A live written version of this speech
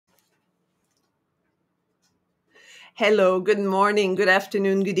Hello, good morning, good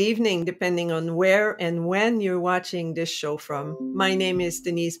afternoon, good evening, depending on where and when you're watching this show from. My name is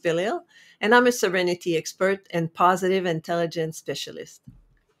Denise Belial, and I'm a serenity expert and positive intelligence specialist.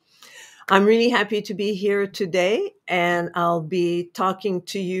 I'm really happy to be here today, and I'll be talking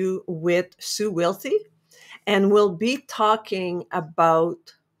to you with Sue Wilhite, and we'll be talking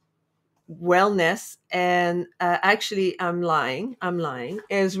about wellness and actually I'm lying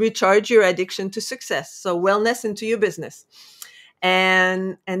is recharge your addiction to success, so wellness into your business.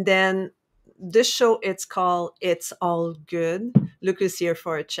 And then this show, it's called It's All Good. Luke is here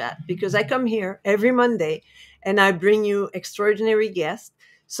for a chat because I come here every Monday and I bring you extraordinary guests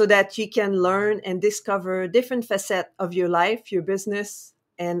so that you can learn and discover different facet of your life, your business,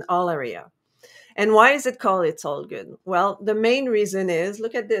 and all area. And why is it called It's All Good? Well, the main reason is,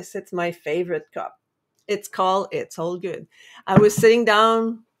 look at this, it's my favorite cup. It's called It's All Good. I was sitting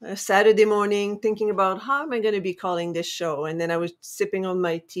down a Saturday morning thinking about how am I going to be calling this show? And then I was sipping on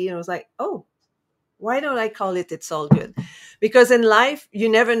my tea and I was like, oh, why don't I call it It's All Good? Because in life, you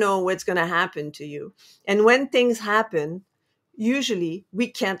never know what's going to happen to you. And when things happen, usually we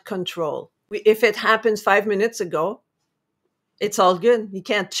can't control. If it happens 5 minutes ago, it's all good. You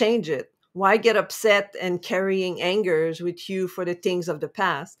can't change it. Why get upset and carrying angers with you for the things of the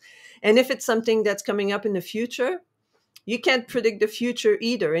past? And if it's something that's coming up in the future, you can't predict the future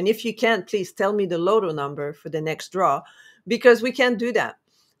either. And if you can't, please tell me the lotto number for the next draw because we can't do that.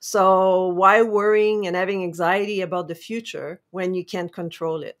 So why worrying and having anxiety about the future when you can't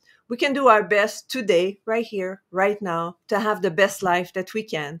control it? We can do our best today, right here, right now, to have the best life that we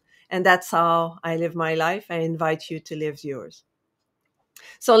can. And that's how I live my life. I invite you to live yours.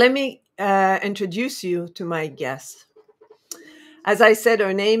 So let me introduce you to my guest. As I said,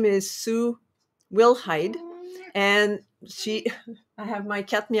 her name is Sue Wilhite, and I have my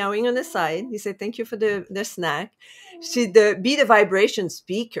cat meowing on the side. He said, "Thank you for the snack." She's the Be the Vibration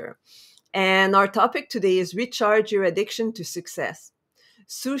speaker, and our topic today is recharge your addiction to success.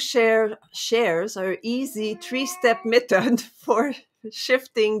 Sue shares her easy three-step method for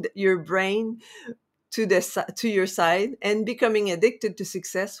shifting your brain to your side and becoming addicted to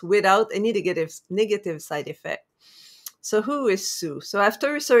success without any negative side effect. So who is Sue? So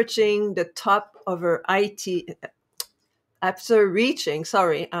after researching the top of her IT after reaching,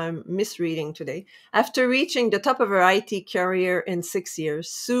 sorry, I'm misreading today. After reaching the top of her IT career in 6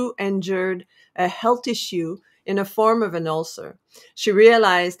 years, Sue endured a health issue in the form of an ulcer. She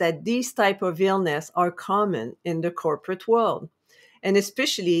realized that these type of illness are common in the corporate world, and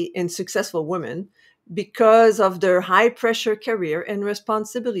especially in successful women because of their high pressure career and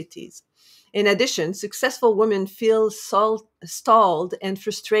responsibilities. In addition, successful women feel stalled and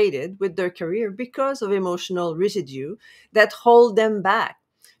frustrated with their career because of emotional residue that hold them back.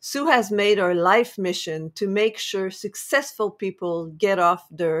 Sue has made her life mission to make sure successful people get off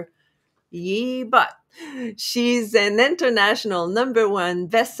their yee butt. She's an international number one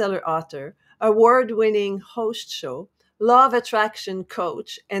bestseller author, award winning host show, law of attraction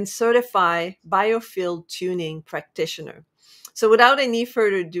coach, and certified biofield tuning practitioner. So without any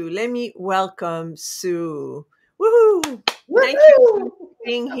further ado, let me welcome Sue. Woohoo! Thank you for Woohoo!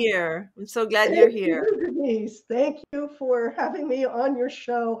 being here. I'm so glad you're Thank here. you, Denise. Thank you for having me on your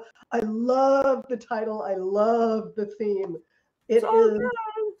show. I love the title. I love the theme. It's It all is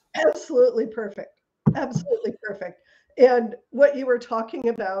good. absolutely perfect. Absolutely perfect. And what you were talking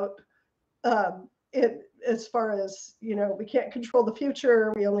about, it as far as we can't control the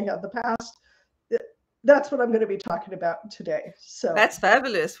future. We only have the past. th- That's what I'm going to be talking about today. So That's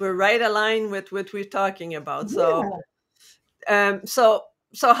fabulous. We're right aligned with what we're talking about. So yeah, Um, so,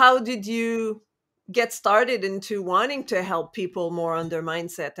 so how did you get started into wanting to help people more on their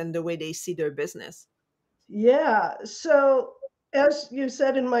mindset and the way they see their business? yeah. So as you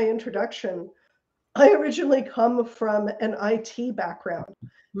said in my introduction, I originally come from an IT background,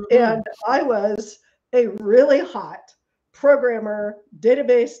 Mm-hmm. and I was a really hot programmer,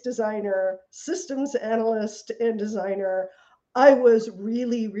 database designer, systems analyst, and designer. I was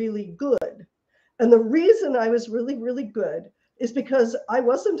really, really good. And the reason I was really, really good is because I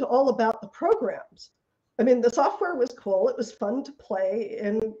wasn't all about the programs. I mean, the software was cool, it was fun to play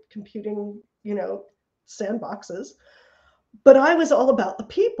in computing, sandboxes, but I was all about the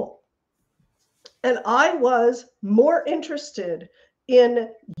people. And I was more interested in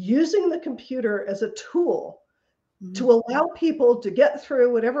using the computer as a tool Mm-hmm. to allow people to get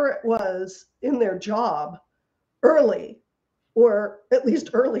through whatever it was in their job early, or at least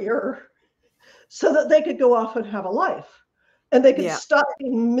earlier, so that they could go off and have a life and they could Yeah. stop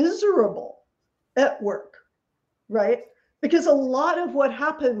being miserable at work, right? Because a lot of what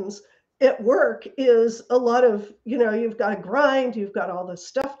happens at work is a lot of, you've got to grind, you've got all this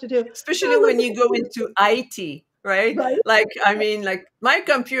stuff to do. Especially when you go into IT, right? Right, Like, I mean, like my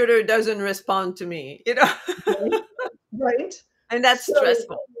computer doesn't respond to me, right, right. and that's So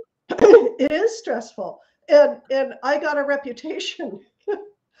stressful. it is stressful. And I got a reputation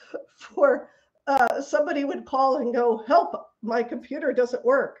for somebody would call and go, help, my computer doesn't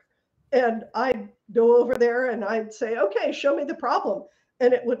work. And I'd go over there and I'd say, okay, show me the problem.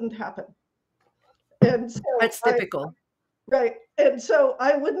 And it wouldn't happen. And so That's I, typical. right. And so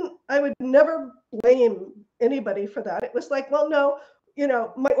I would never blame anybody for that. It was like, well, no,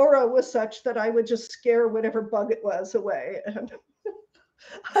 my aura was such that I would just scare whatever bug it was away. And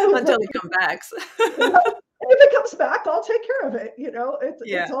I would Until let it comes back. and if it comes back, I'll take care of it. It's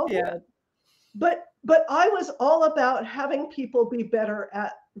Yeah, all yeah, good. But I was all about having people be better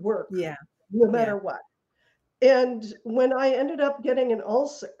at work, yeah, no yeah. matter what. And when I ended up getting an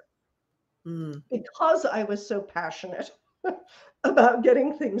ulcer, Mm, because I was so passionate about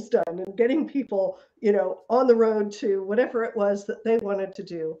getting things done and getting people, on the road to whatever it was that they wanted to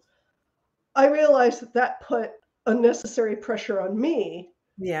do, I realized that put unnecessary pressure on me.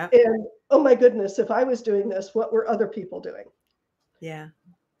 yeah, And oh my goodness, if I was doing this, what were other people doing? yeah.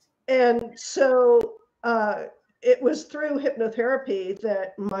 And so it was through hypnotherapy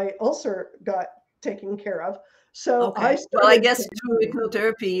that my ulcer got taken care of. So I Okay. Well, I started guess through to,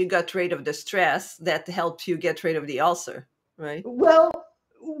 hypnotherapy, you got rid of the stress that helps you get rid of the ulcer, right? well,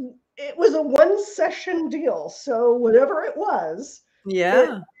 it was a one session deal. So whatever it was, it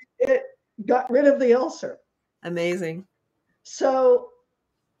Yeah. it got rid of the ulcer. Amazing. So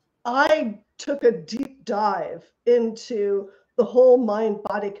I took a deep dive into the whole mind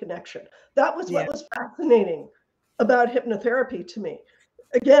body connection. That was Yeah. what was fascinating about hypnotherapy to me.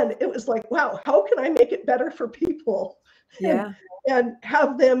 Again, it was like, wow, how can I make it better for people and Yeah. and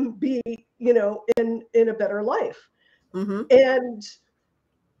have them be, in a better life. Mm-hmm. And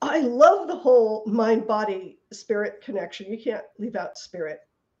I love the whole mind body spirit connection. You can't leave out spirit.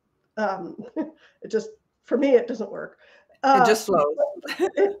 It just, for me, it doesn't work. It Uh, just flows.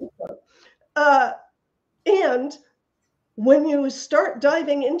 it, uh, and when you start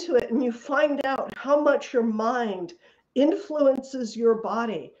diving into it and you find out how much your mind influences your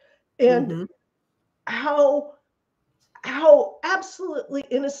body and Mm-hmm. how how absolutely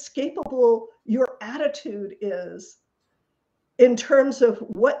inescapable your attitude is in terms of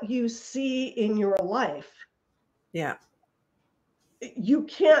what you see in your life, Yeah. you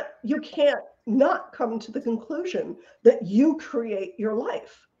can't not come to the conclusion that you create your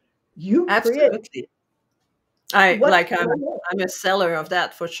life. You create Absolutely. I what's like going on. I'm a seller of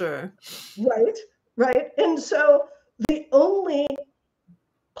that for sure. Right, right. And so the only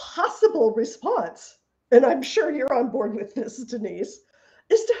possible response, and I'm sure you're on board with this, Denise,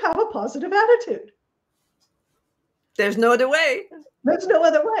 is to have a positive attitude. There's no other way. There's no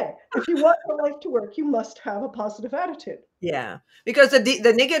other way. If you want your life to work, you must have a positive attitude. Yeah, because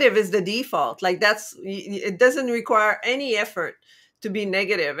the negative is the default. Like it doesn't require any effort to be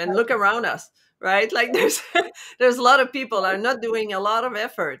negative. And look around us, right? Like there's a lot of people are not doing a lot of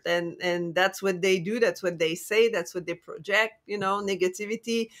effort, and that's what they do. That's what they say. That's what they project.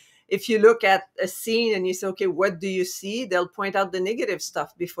 Negativity. If you look at a scene and you say, okay, what do you see? They'll point out the negative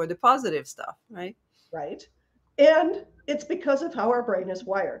stuff before the positive stuff, right? Right? And it's because of how our brain is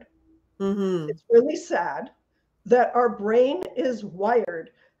wired. Mm-hmm. It's really sad that our brain is wired.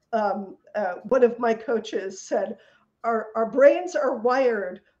 One of my coaches said, our brains are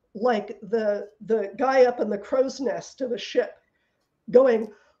wired like the guy up in the crow's nest of a ship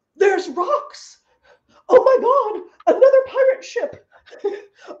going, there's rocks. Oh my God, another pirate ship.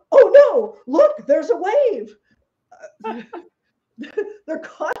 Oh no, look, there's a wave. They're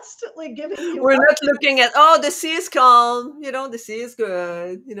constantly giving you We're up. not looking at, oh, the sea is calm, the sea is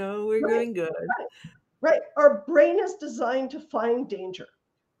good, we're Right, doing good. right, right. Our brain is designed to find danger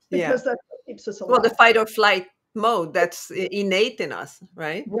Yeah. because that's what keeps us Well, the alive. fight or flight mode, that's innate in us,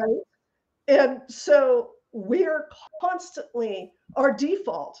 right? Right. And so we're constantly, our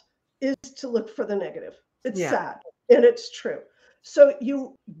default is to look for the negative. It's Yeah. sad and it's true. So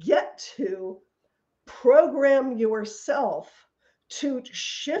you get to program yourself to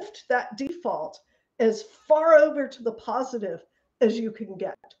shift that default as far over to the positive as you can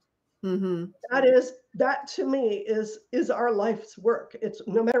get. Mm-hmm. That to me is our life's work. It's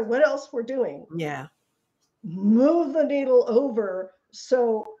no matter what else we're doing, Yeah. move the needle over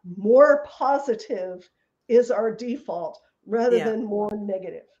so more positive is our default rather Yeah. than more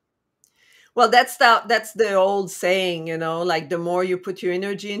negative. Well, that's the old saying, like the more you put your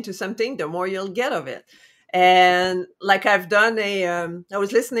energy into something, the more you'll get of it. And like I've done I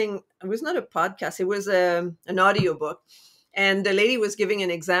was listening, it was not a podcast, it was an audio book. And the lady was giving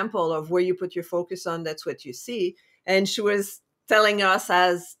an example of where you put your focus on, that's what you see. And she was telling us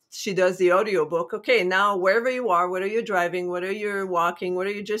as she does the audio book, okay, now wherever you are, whether you're driving, whether you're walking,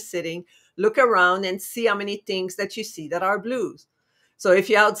 whether you're just sitting, look around and see how many things that you see that are blues. So if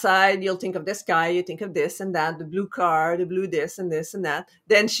you're outside, you'll think of the sky, you think of this and that, the blue car, the blue this and this and that.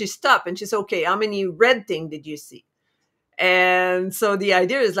 Then she stopped and she said, okay, how many red things did you see? And so the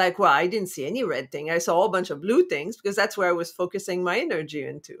idea is like, well, I didn't see any red thing. I saw a whole bunch of blue things because that's where I was focusing my energy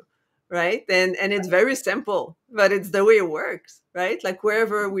into. Right. And it's very simple, but it's the way it works, right? Like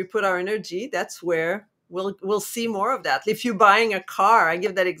wherever we put our energy, that's where we'll see more of that. If you're buying a car, I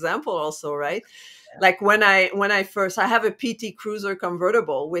give that example also, right? Like when I first, I have a PT Cruiser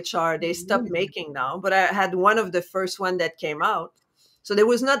convertible, which are, they stopped making now, but I had one of the first one that came out. So there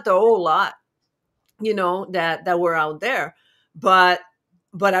was not the whole lot, that were out there, but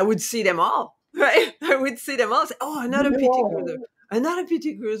I would see them all, right? I would see them all, say, oh, another PT Cruiser, another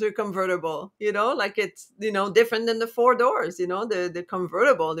PT Cruiser convertible, like it's, different than the four doors, the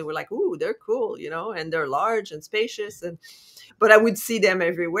convertible. They were like, ooh, they're cool, and they're large and spacious. But I would see them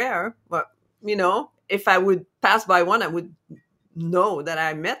everywhere. But, if I would pass by one, I would know that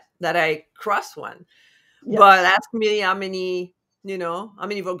I crossed one. Yes. But ask me how many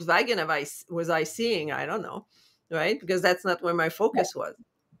Volkswagen was I seeing? I don't know, right? Because that's not where my focus was.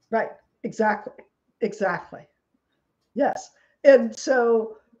 Right. Exactly. Yes. And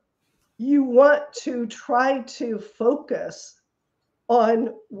so you want to try to focus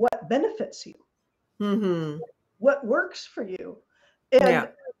on what benefits you, what works for you.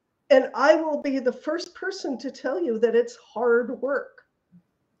 And I will be the first person to tell you that it's hard work.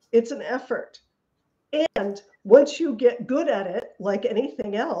 It's an effort. And once you get good at it, like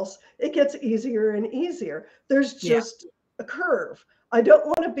anything else, it gets easier and easier. There's just a curve. I don't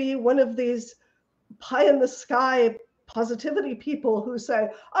want to be one of these pie in the sky positivity people who say,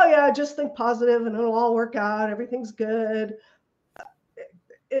 oh yeah, just think positive and it'll all work out. Everything's good.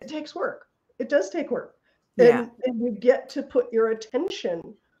 It takes work. It does take work. And you get to put your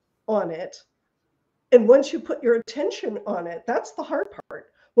attention on it. And once you put your attention on it, that's the hard part.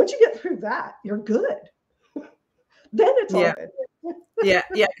 Once you get through that, you're good. Then it's all good. yeah,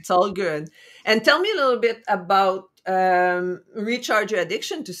 it's all good. And tell me a little bit about recharge your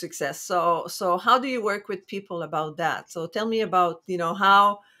addiction to success. So how do you work with people about that? So tell me about,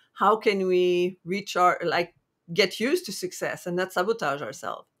 how can we recharge, like get used to success and not sabotage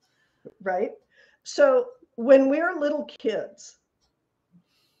ourselves? Right. So when we were little kids,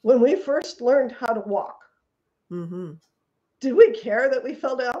 when we first learned how to walk, did we care that we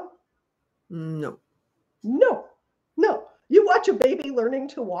fell down? No. You watch a baby learning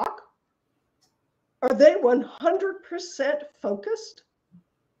to walk. Are they 100% focused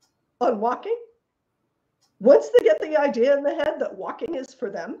on walking? Once they get the idea in the head that walking is for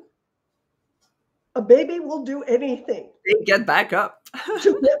them, a baby will do anything. They get back up.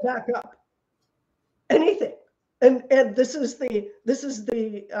 To get back up. Anything. And this is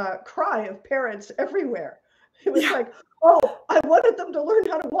the cry of parents everywhere. It was like, oh, I wanted them to learn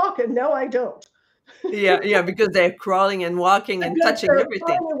how to walk, and now I don't. Because they're crawling and walking and touching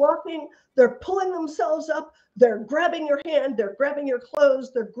everything. And walking, they're pulling themselves up, they're grabbing your hand, they're grabbing your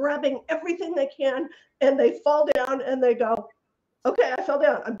clothes, they're grabbing everything they can, and they fall down and they go, okay, I fell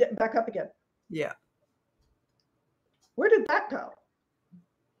down, I'm getting back up again. Yeah. Where did that go?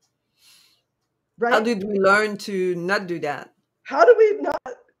 Right? How did we learn to not do that? How did we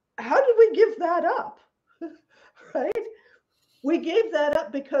give that up? Right? We gave that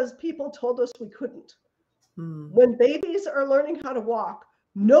up because people told us we couldn't. When babies are learning how to walk,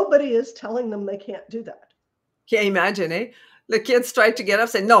 nobody is telling them they can't do that. Can't imagine, eh? The kids try to get up,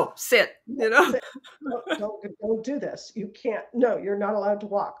 say, no, sit, Sit. Don't do this. You can't. No, you're not allowed to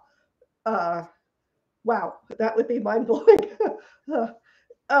walk. Wow, that would be mind-blowing.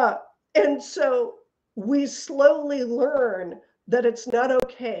 And so we slowly learn that it's not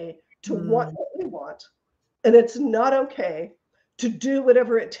okay to want what we want. And it's not okay to do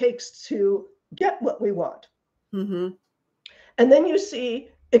whatever it takes to get what we want. And then you see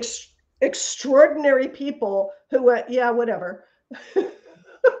extraordinary people who went, yeah, whatever,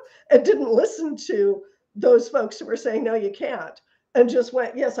 and didn't listen to those folks who were saying, no, you can't, and just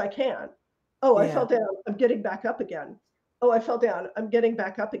went, yes, I can. Oh, I fell down. I'm getting back up again. Oh, I fell down. I'm getting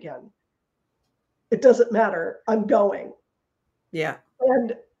back up again. It doesn't matter. I'm going. Yeah.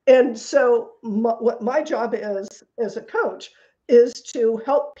 And so what my job is as a coach is to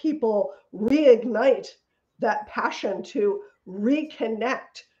help people reignite that passion, to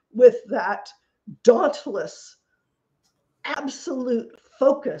reconnect with that dauntless, absolute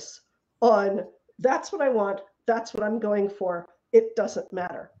focus on that's what I want, that's what I'm going for. It doesn't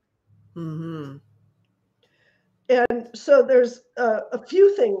matter. Mm-hmm. And so there's a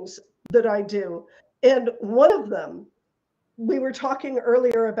few things that I do. And one of them, we were talking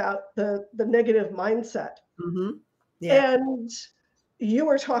earlier about the negative mindset. Mm-hmm. Yeah. And you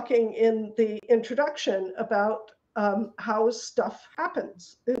were talking in the introduction about how stuff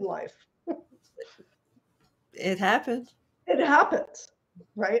happens in life. It happened. It happens,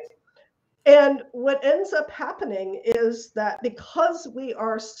 right? And what ends up happening is that because we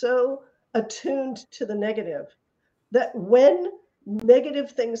are so attuned to the negative, that when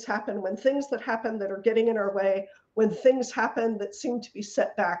negative things happen, when things that happen that are getting in our way, when things happen that seem to be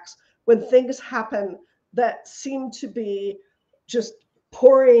setbacks, when things happen that seem to be just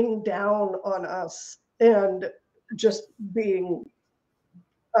pouring down on us and just being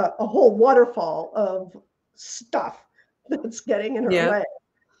a whole waterfall of stuff that's getting in our Yeah. way,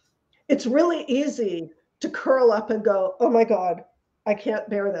 it's really easy to curl up and go, oh my God, I can't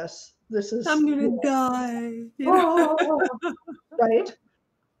bear this. This I'm is, gonna die. oh, right?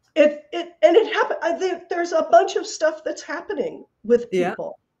 It happened. I think there's a bunch of stuff that's happening with Yeah.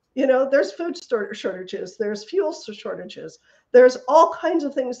 people. There's food shortages, there's fuel shortages, there's all kinds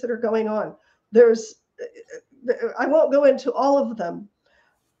of things that are going on. I won't go into all of them.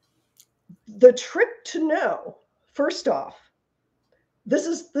 The trick to know, first off, this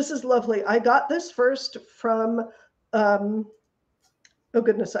is lovely. I got this first from, oh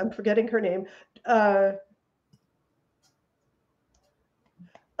goodness, I'm forgetting her name. Uh,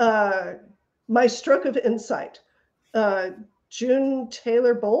 uh, My Stroke of Insight. Uh, June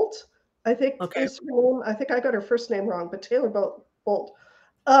Taylor Bolt, I think Okay. is her name. I think I got her first name wrong, but Taylor Bolt.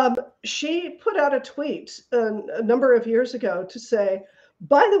 She put out a tweet a number of years ago to say,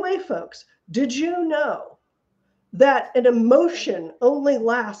 by the way, folks, did you know that an emotion only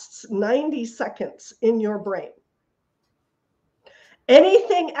lasts 90 seconds in your brain?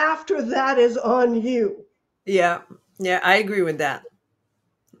 Anything after that is on you. Yeah. Yeah. I agree with that.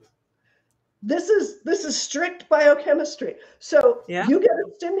 This is strict biochemistry. So Yeah. you get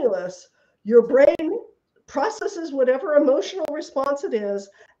a stimulus, your brain processes whatever emotional response it is,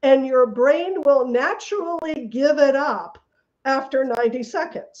 and your brain will naturally give it up after 90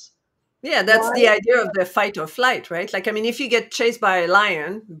 seconds. Yeah, that's Why? the idea of the fight or flight, right? Like, I mean, if you get chased by a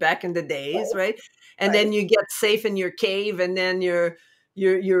lion back in the days, Right, right, and then right, you get safe in your cave, and then you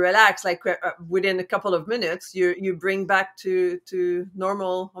relax, like within a couple of minutes, you bring back to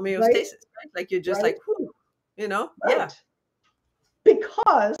normal right, homeostasis, right? Like you're just right, like, whew, yeah. right.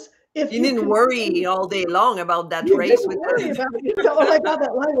 Because if You you didn't worry continue, all day long about that you race didn't with worry the, about it. You go, oh my God,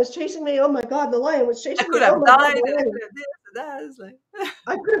 that lion was chasing me. Oh my God, the lion was I chasing could me. Oh have my God, died, the and I lion. could have this and that. It's like,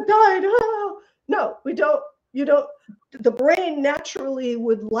 I could have died. Oh. No, we don't. You don't. The brain naturally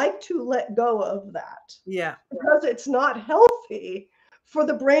would like to let go of that yeah. because it's not healthy for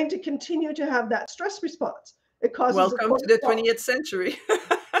the brain to continue to have that stress response. It causes a Welcome to the cortisol, 20th century.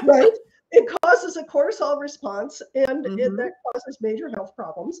 right? It causes a cortisol response, and Hmm. that causes major health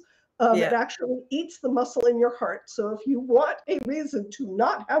problems. It Yeah. actually eats the muscle in your heart. So if you want a reason to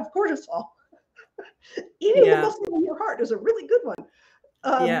not have cortisol, eating the Yeah. muscle in your heart is a really good one.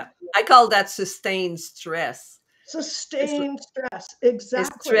 Um, Yeah. I call that sustained stress. It's, Sustained stress, it's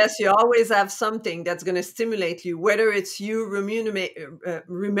exactly. stress. You always have something that's going to stimulate you, whether it's you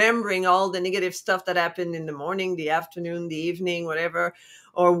remembering all the negative stuff that happened in the morning, the afternoon, the evening, whatever,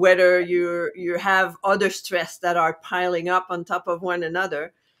 or whether you have other stress that are piling up on top of one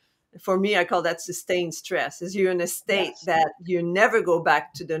another. For me, I call that sustained stress. Is you're in a state Yes, that you never go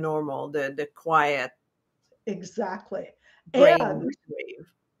back to the normal, the quiet exactly. brain And wave.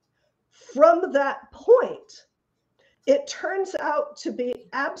 from that point, it turns out to be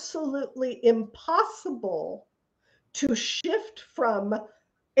absolutely impossible to shift from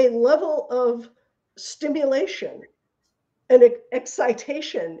a level of stimulation and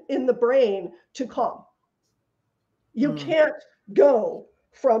excitation in the brain to calm. You Mm. can't go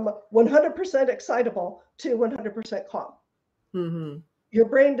from 100% excitable to 100% calm. Hmm. Your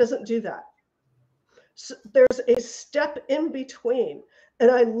brain doesn't do that. So there's a step in between,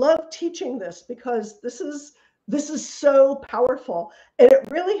 and I love teaching this because this is so powerful, and it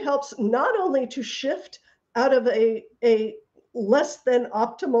really helps not only to shift out of a less than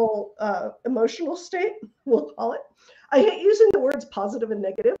optimal emotional state, we'll call it. I hate using the words positive and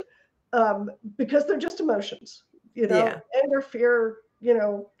negative, because they're just emotions. Yeah. Anger, fear,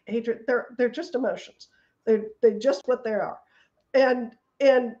 hatred. They're just emotions. They're just what they are, and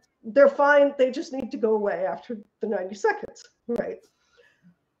they're fine. They just need to go away after the 90 seconds, right?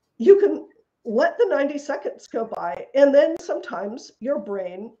 You can. let the 90 seconds go by. And then sometimes your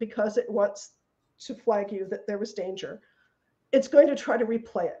brain, because it wants to flag you that there was danger, it's going to try to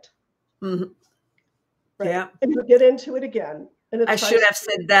replay it. Mhm. Right. Yeah. And you get into it again. And it I should tries have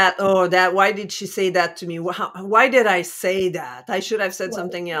said that. Oh, that. Why did she say that to me? Why did I say that? I should have said to,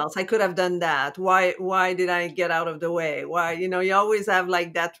 something else. I could have done that. Why did I get out of the way? Why, you always have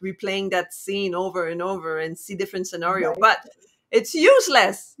like that, replaying that scene over and over and see different scenario, right. but it's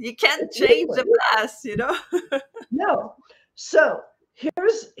useless. You can't It's change useless. the past. No. So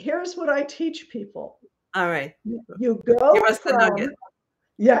here's what I teach people. All right. You Give go us the from, nugget.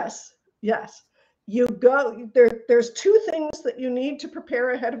 yes, yes. You go, there's two things that you need to prepare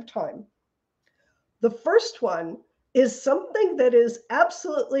ahead of time. The first one is something that is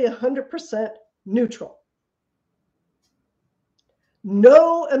absolutely 100% neutral.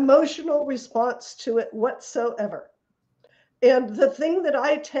 No emotional response to it whatsoever. And the thing that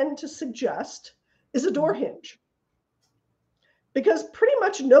I tend to suggest is a door Mhm. hinge. Because pretty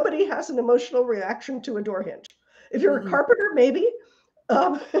much nobody has an emotional reaction to a door hinge. If you're a Mm-mm. carpenter, maybe.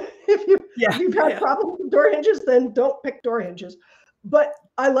 If Yeah. you've had Yeah. problems with door hinges, then don't pick door hinges. But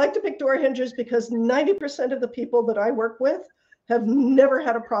I like to pick door hinges because 90% of the people that I work with have never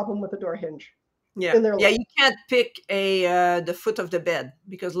had a problem with a door hinge Yeah. in their Yeah. life. You can't pick the foot of the bed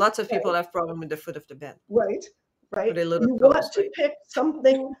because lots of people Right, have problem with the foot of the bed right, with right. a little You want post, to right? pick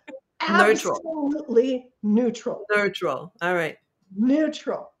something Neutral. absolutely neutral. Neutral. All right.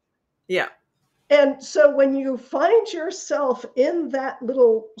 Neutral. Yeah. And so when you find yourself in that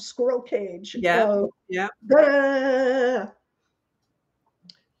little squirrel cage Yeah. of, Yeah.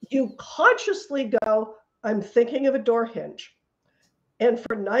 you consciously go, I'm thinking of a door hinge. And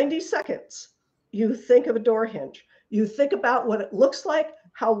for 90 seconds, you think of a door hinge. You think about what it looks like,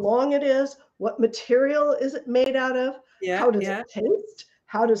 how long it is, what material is it made out of, Yeah. how does it Yeah. taste,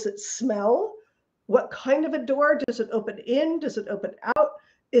 how does it smell, what kind of a door, does it open in, does it open out,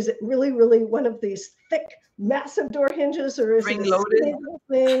 is it really, really one of these thick, massive door hinges, or is it Spring a loaded. skinny little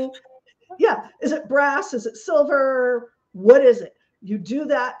thing? Yeah, is it brass, is it silver, what is it? You do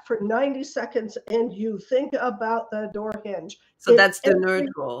that for 90 seconds and you think about the door hinge So in that's the every,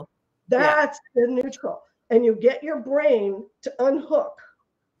 neutral. Yeah. that's the neutral. And you get your brain to unhook.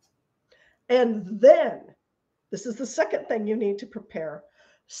 And then, this is the second thing you need to prepare,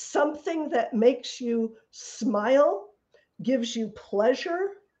 something that makes you smile, gives you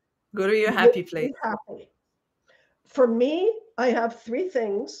pleasure, Go to your makes happy place. you happy. For me, I have three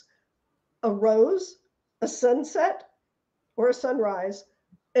things: a rose, a sunset or a sunrise,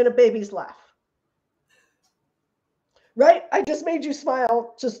 and a baby's laugh. Right? I just made you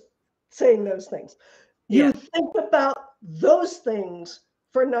smile just saying those things. You Yeah. think about those things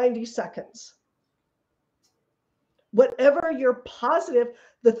for 90 seconds. Whatever you're positive,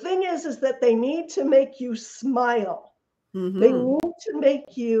 the thing is that they need to make you smile. They Mm-hmm. need to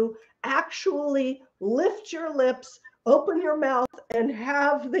make you actually lift your lips, open your mouth, and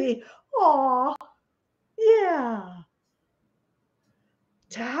have the, aw, yeah,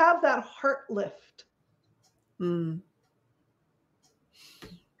 to have that heart lift. Mm.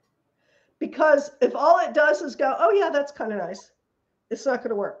 Because if all it does is go, oh, yeah, that's kind of nice, it's not going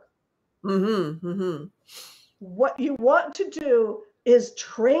to work. Mm-hmm. Mm-hmm. What you want to do is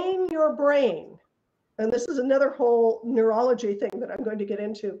train your brain. And this is another whole neurology thing that I'm going to get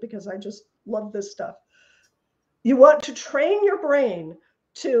into because I just love this stuff. You want to train your brain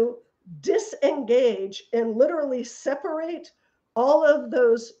to disengage and literally separate all of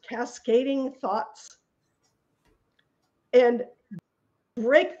those cascading thoughts and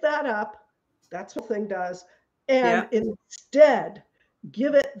break that up. That's what the thing does. And Yeah. instead,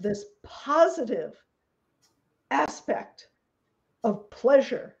 give it this positive aspect of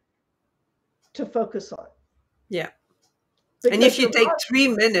pleasure to focus on. Yeah. And if Because you your take body, 3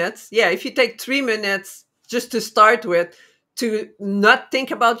 minutes, yeah, if you take 3 minutes just to start with, to not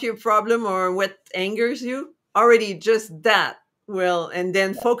think about your problem or what angers you, already just that will, and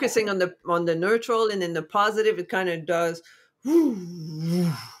then focusing on the neutral and in the positive, it kind of does,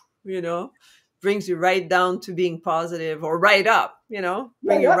 you know, brings you right down to being positive, or right up, bring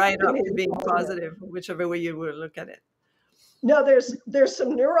right you up right to up to being being positive. positive, whichever way you will look at it. No, there's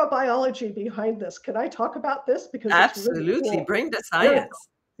some neurobiology behind this. Can I talk about this? Because it's really Absolutely. cool. Bring the Very cool. science.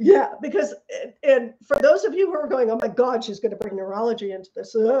 Yeah, because, and for those of you who are going, oh my God, she's going to bring neurology into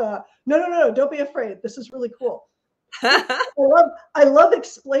this. No, no, no, don't be afraid. This is really cool. I love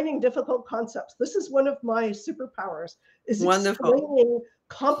explaining difficult concepts. This is one of my superpowers, is Wonderful. explaining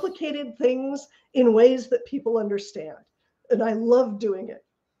complicated things in ways that people understand. And I love doing it.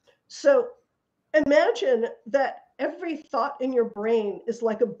 So imagine that every thought in your brain is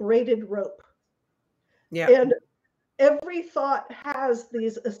like a braided rope. Yeah. And every thought has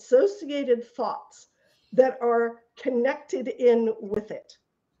these associated thoughts that are connected in with it.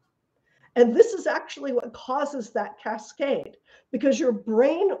 And this is actually what causes that cascade, because your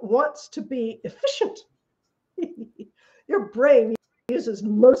brain wants to be efficient. Your brain uses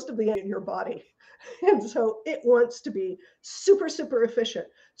most of the energy in your body. And so it wants to be super, super efficient.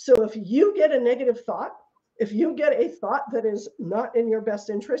 So if you get a negative thought, if you get a thought that is not in your best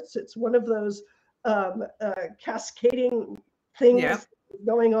interests, it's one of those cascading Yeah. things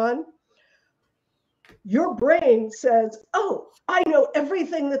going on, your brain says, oh, I know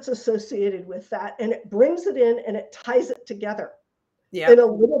everything that's associated with that. And it brings it in and it ties it together Yeah. in a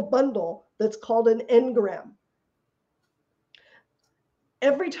little bundle that's called an engram.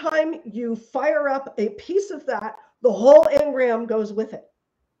 Every time you fire up a piece of that, the whole engram goes with it.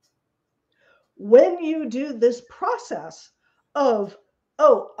 When you do this process of,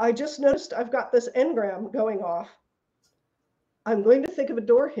 oh, I just noticed I've got this engram going off, I'm going to think of a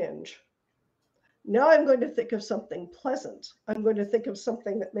door hinge. Now I'm going to think of something pleasant. I'm going to think of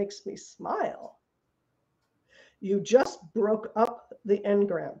something that makes me smile. You just broke up the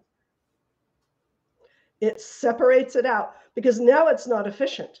engram. It separates it out because now it's not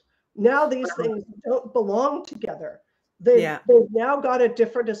efficient. Now these things don't belong together. They've now got a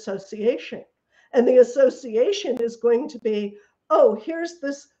different association. And the association is going to be, oh, here's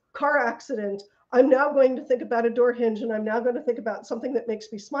this car accident. I'm now going to think about a door hinge, and I'm now going to think about something that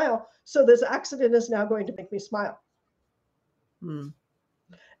makes me smile. So this accident is now going to make me smile. Mm.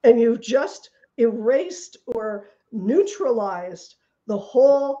 And you've just erased or neutralized the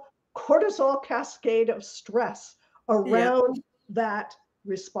whole cortisol cascade of stress around that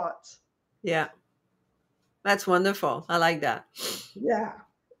response. Yeah. That's wonderful. I like that. Yeah,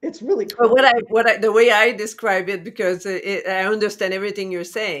 it's really But cool. the way I describe it, because I understand everything you're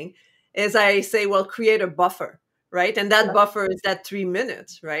saying, is I say, well, create a buffer, right? And that Yeah. buffer is that 3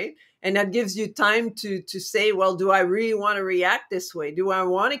 minutes, right? And that gives you time to say, well, do I really want to react this way? Do I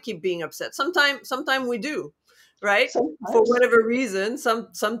want to keep being upset? Sometime we do, right? For Sometimes. whatever reason,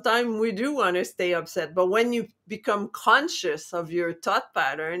 sometime we do want to stay upset. But when you become conscious of your thought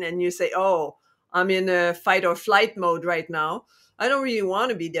pattern and you say, oh, I'm in a fight or flight mode right now, I don't really want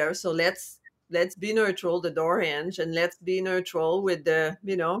to be there. So let's be neutral, the door hinge, and let's be neutral with the,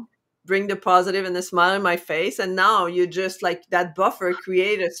 bring the positive and the smile in my face. And now you just like that buffer,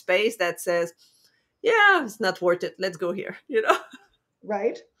 create a space that says, yeah, it's not worth it. Let's go here,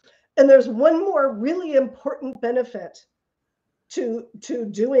 Right. And there's one more really important benefit to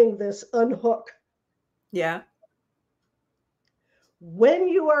doing this unhook. Yeah. When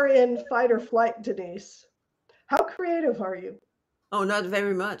you are in fight or flight, Denise, how creative are you? Oh, not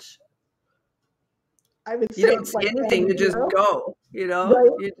very much. I would You say don't it's see like anything. You just zero, go, right?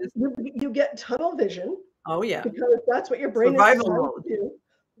 you just, You get tunnel vision oh yeah. because that's what your brain is Survival designed mode. to do,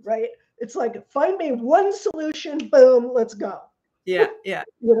 right? It's like, find me one solution, boom, let's go. Yeah. Yeah.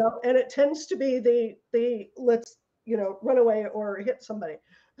 And it tends to be the let's, run away or hit somebody.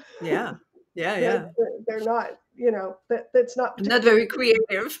 Yeah. Yeah. They're, Yeah. they're not, that's not Not particularly, very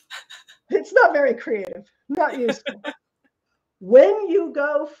creative. it's not very creative, not useful. When you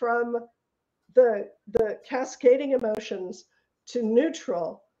go from the cascading emotions to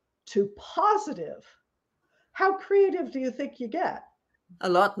neutral to positive, how creative do you think you get? A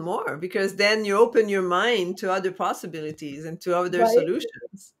lot more, because then you open your mind to other possibilities and to other Right?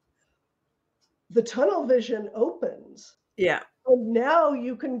 solutions. The tunnel vision opens. Yeah. And now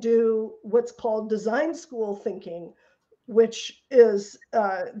you can do what's called design school thinking, which is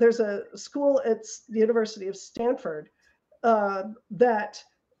there's a school at the University of Stanford that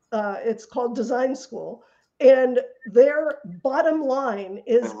it's called design school. And their bottom line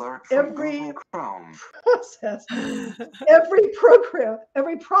is every process, every program,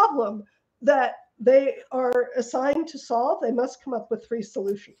 every problem that they are assigned to solve, they must come up with three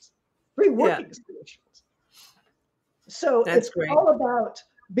solutions, three Yeah. working solutions. So That's it's great. all about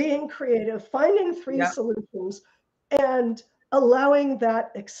being creative, finding three Yeah. solutions, and allowing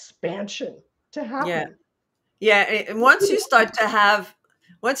that expansion to Yeah. happen. Yeah. And once you start to have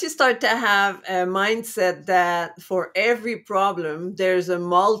a mindset that for every problem there's a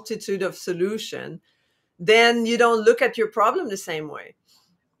multitude of solution, then you don't look at your problem the same way.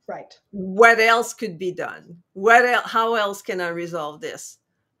 Right. What else could be done? How else can I resolve this?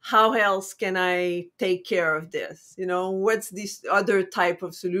 How else can I take care of this? What's this other type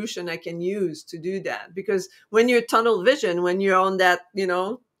of solution I can use to do that? Because when you're tunnel vision, when you're on that,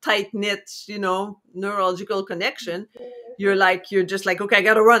 tight knit, neurological connection, you're just like, okay, I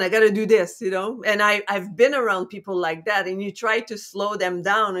gotta run, I gotta do this, and I've been around people like that, and you try to slow them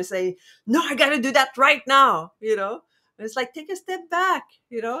down and say, no, I gotta do that right now. It's like, take a step back,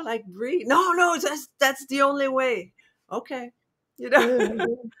 like breathe. No, that's the only way. Okay. Mhm.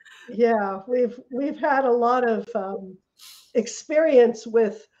 Yeah, we've had a lot of experience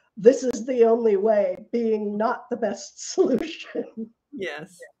with this is the only way being not the best solution.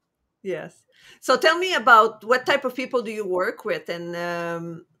 Yes. Yes. So tell me about what type of people do you work with, and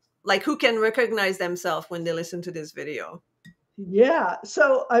like who can recognize themselves when they listen to this video? Yeah,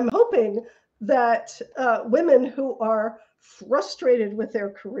 so I'm hoping that women who are frustrated with their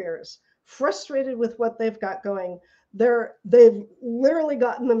careers, frustrated with what they've got going, they've literally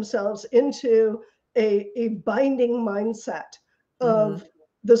gotten themselves into a binding mindset Hmm. of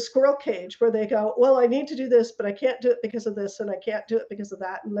the squirrel cage where they go, well, I need to do this, but I can't do it because of this, and I can't do it because of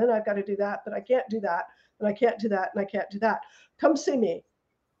that, and then I've got to do that, but I can't do that, and I can't do that, and I can't do that. Come see me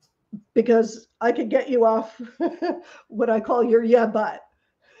because I could get you off what I call your yeah, but.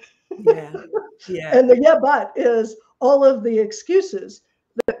 Yeah. Yeah. And the yeah, but is all of the excuses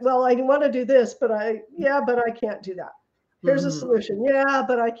that, well, I want to do this, but but I can't do that. Here's a Hmm. solution. Yeah,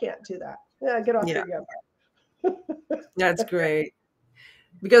 but I can't do that. Yeah, get off Yeah. your yeah, That's great,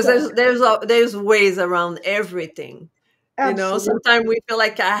 because but. there's ways around everything. Absolutely. Sometimes we feel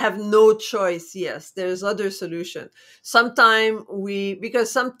like I have no choice. Yes, there's other solution. Sometimes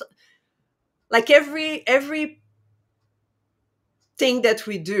because like every thing that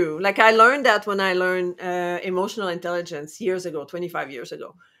we do, like I learned that when I learned emotional intelligence years ago, 25 years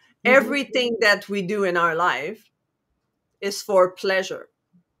ago. Mhm. Everything that we do in our life is for pleasure.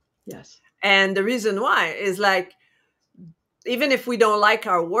 Yes. And the reason why is like, even if we don't like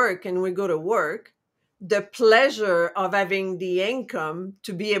our work and we go to work, the pleasure of having the income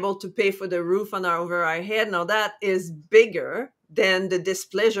to be able to pay for the roof on over our head and all that is bigger than the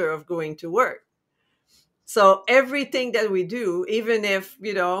displeasure of going to work. So everything that we do, even if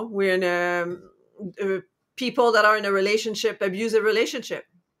we're in people that are in a relationship, abusive relationship,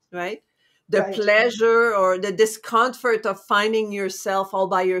 right? The Right. pleasure or the discomfort of finding yourself all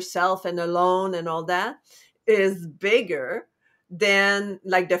by yourself and alone and all that is bigger than,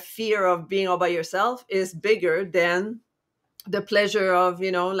 like, the fear of being all by yourself is bigger than the pleasure of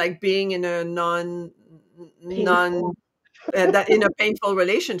like being in a non Painful. that in a painful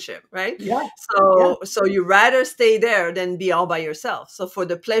relationship, right? Yeah. Yeah. So you rather stay there than be all by yourself. So for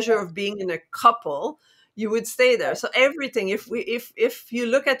the pleasure of being in a couple, you would stay there. So everything, if you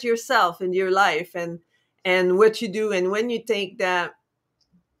look at yourself and your life and what you do, and when you think that,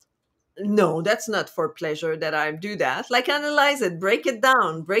 no, that's not for pleasure that I do that, like, analyze it, break it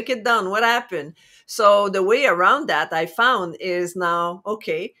down, what happened. So the way around that I found is, now,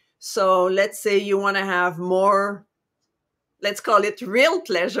 okay, so let's say you want to have more, let's call it real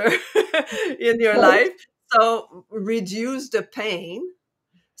pleasure in your Right. life. So reduce the pain.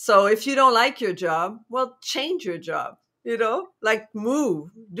 So if you don't like your job, well, change your job, like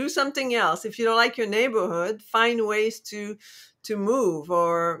move, do something else. If you don't like your neighborhood, find ways to move.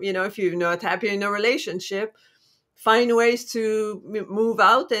 Or, if you're not happy in a relationship, find ways to move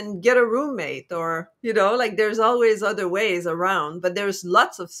out and get a roommate. Or, like, there's always other ways around, but there's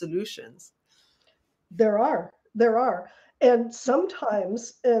lots of solutions. There are. There are. And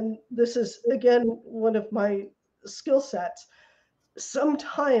sometimes, and this is again one of my skill sets,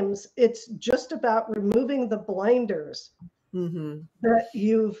 sometimes it's just about removing the blinders Hmm. that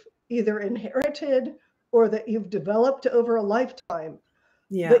you've either inherited or that you've developed over a lifetime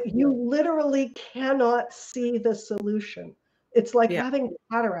Yeah. that you literally cannot see the solution. It's like Yeah. having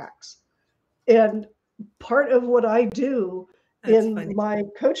cataracts. And part of what I do That's in funny. my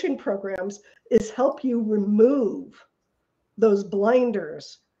coaching programs is help you remove those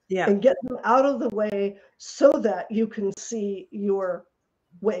blinders Yeah. and get them out of the way so that you can see your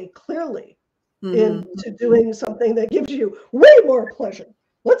way clearly Hmm. into doing something that gives you way more pleasure.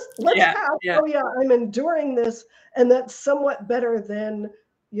 Let's Yeah. have, Yeah. oh yeah, I'm enduring this, and that's somewhat better than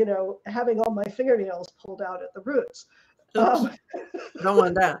having all my fingernails pulled out at the roots. Oops. Um, Don't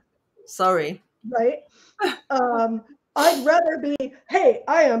want that. Sorry. right? Um, I'd rather be, hey,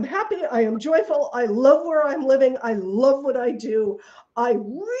 I am happy, I am joyful, I love where I'm living, I love what I do, I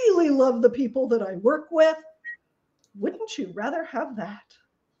really love the people that I work with. Wouldn't you rather have that?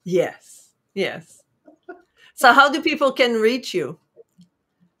 Yes. Yes. So how do people can reach you?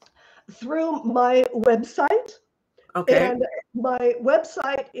 Through my website. Okay. And my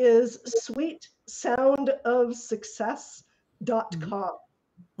website is Mhm. sweetsoundofsuccess.com.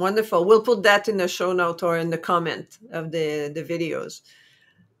 Wonderful. We'll put that in the show note or in the comment of the videos.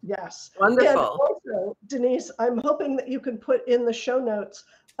 Yes. And Wonderful. also, Denise, I'm hoping that you can put in the show notes.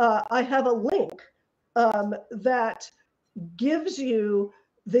 I have a link that gives you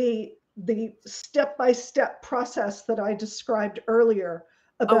the step-by-step process that I described earlier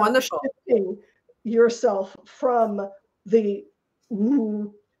Oh, about wonderful. shifting yourself from the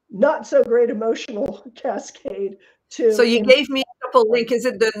not so great emotional cascade So to you gave me a couple link. Is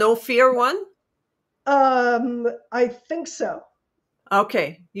it the no fear one? I think so.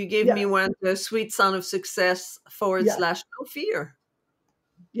 Okay. You gave me Yes. one, the sweet sound of success forward Yes. slash no fear.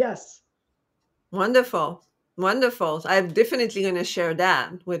 Yes. Wonderful. Wonderful. I'm definitely going to share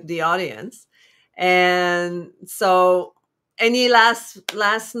that with the audience. And so any last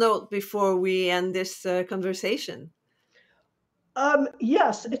note before we end this conversation?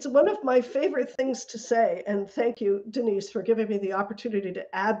 Yes, it's one of my favorite things to say. And thank you, Denise, for giving me the opportunity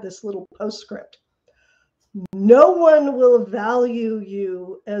to add this little postscript. No one will value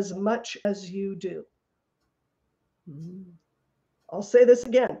you as much as you do. Mm. I'll say this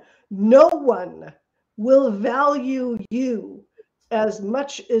again. No one will value you as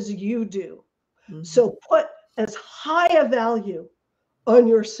much as you do. Mhm. So put as high a value on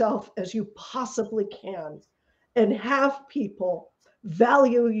yourself as you possibly can and have people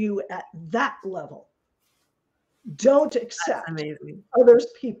value you at that level. Don't That's accept amazing. others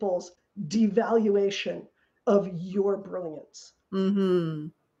people's devaluation of your brilliance. Hmm.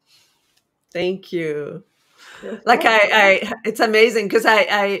 Thank you. You're Like welcome. it's amazing because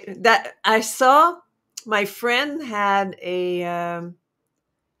I saw my friend had a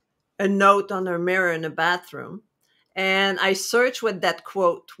note on her mirror in the bathroom, and I searched what that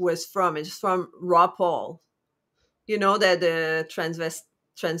quote was from. It's from Raw Paul. You know that the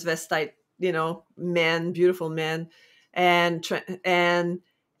transvestite, man, beautiful man, and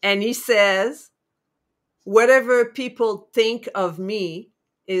he says, "Whatever people think of me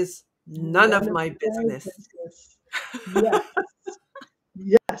is none of None of my my business." business. Yes,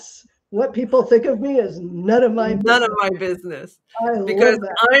 yes. What people think of me is none of my None of business. my business, I because love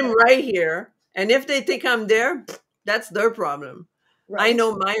that. I'm right here, and if they think I'm there, that's their problem. I Right.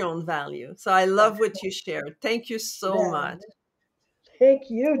 know my own value. So I love what you shared. Thank you so Yeah. much. Thank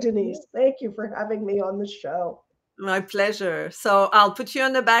you, Denise. Thank you for having me on the show. My pleasure. So I'll put you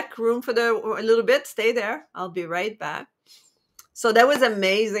in the back room for a little bit. Stay there. I'll be right back. So that was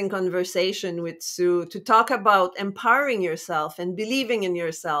amazing conversation with Sue to talk about empowering yourself and believing in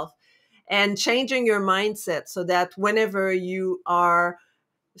yourself and changing your mindset so that whenever you are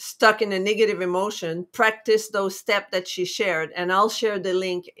stuck in a negative emotion, practice those steps that she shared. And I'll share the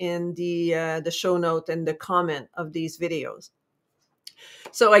link in the show note and the comment of these videos.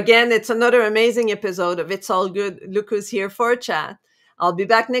 So again, it's another amazing episode of It's All Good. Look who's here for a chat. I'll be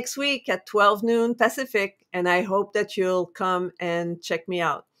back next week at 12 noon Pacific, and I hope that you'll come and check me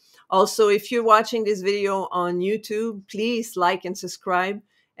out. Also, if you're watching this video on YouTube, please like and subscribe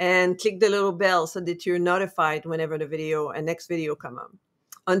and click the little bell so that you're notified whenever the video and next video come up.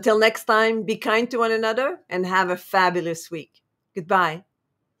 Until next time, be kind to one another and have a fabulous week. Goodbye.